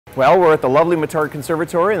Well, we're at the lovely Muttart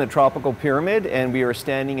Conservatory in the tropical pyramid, and we are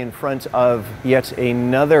standing in front of yet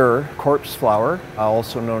another corpse flower,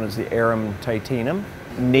 also known as the Arum titanum,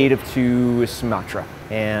 native to Sumatra.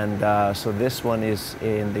 And so this one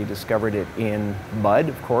they discovered it in mud,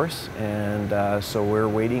 of course, and so we're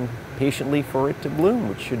waiting patiently for it to bloom,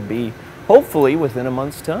 which should be hopefully within a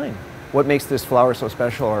month's time. What makes this flower so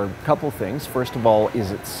special are a couple things. First of all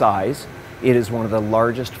is its size. It is one of the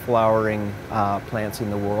largest flowering plants in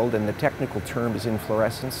the world, and the technical term is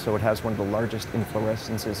inflorescence, so it has one of the largest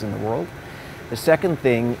inflorescences in the world. The second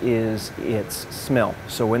thing is its smell.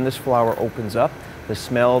 So when this flower opens up, the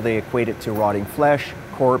smell, they equate it to rotting flesh,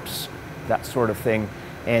 corpse, that sort of thing.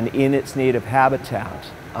 And in its native habitat,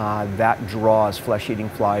 that draws flesh-eating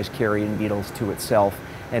flies, carrion beetles to itself.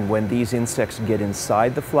 And when these insects get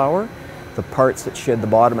inside the flower, the parts that shed the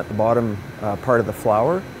bottom at the bottom part of the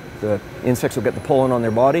flower, the insects will get the pollen on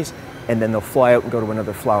their bodies, and then they'll fly out and go to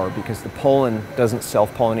another flower, because the pollen doesn't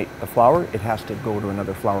self-pollinate the flower, it has to go to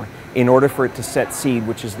another flower in order for it to set seed,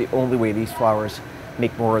 which is the only way these flowers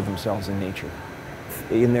make more of themselves in nature.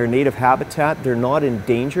 In their native habitat, they're not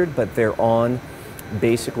endangered, but they're on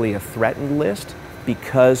basically a threatened list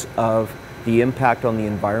because of the impact on the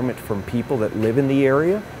environment from people that live in the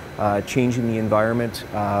area, changing the environment,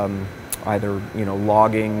 either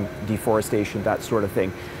logging, deforestation, that sort of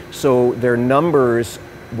thing. So their numbers,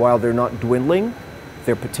 while they're not dwindling,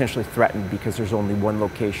 they're potentially threatened because there's only one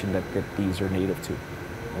location that these are native to.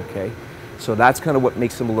 Okay, so that's kind of what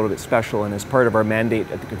makes them a little bit special. And as part of our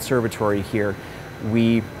mandate at the conservatory here,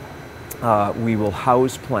 we will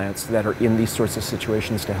house plants that are in these sorts of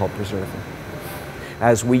situations to help preserve them.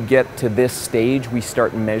 As we get to this stage, we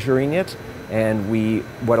start measuring it, and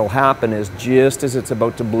what'll happen is just as it's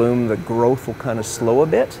about to bloom, the growth will kind of slow a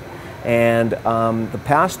bit. And the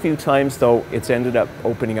past few times, though, it's ended up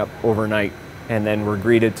opening up overnight, and then we're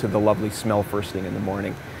greeted to the lovely smell first thing in the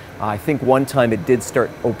morning. I think one time it did start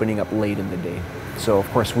opening up late in the day. So of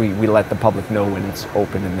course we let the public know when it's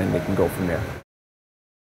open, and then they can go from there.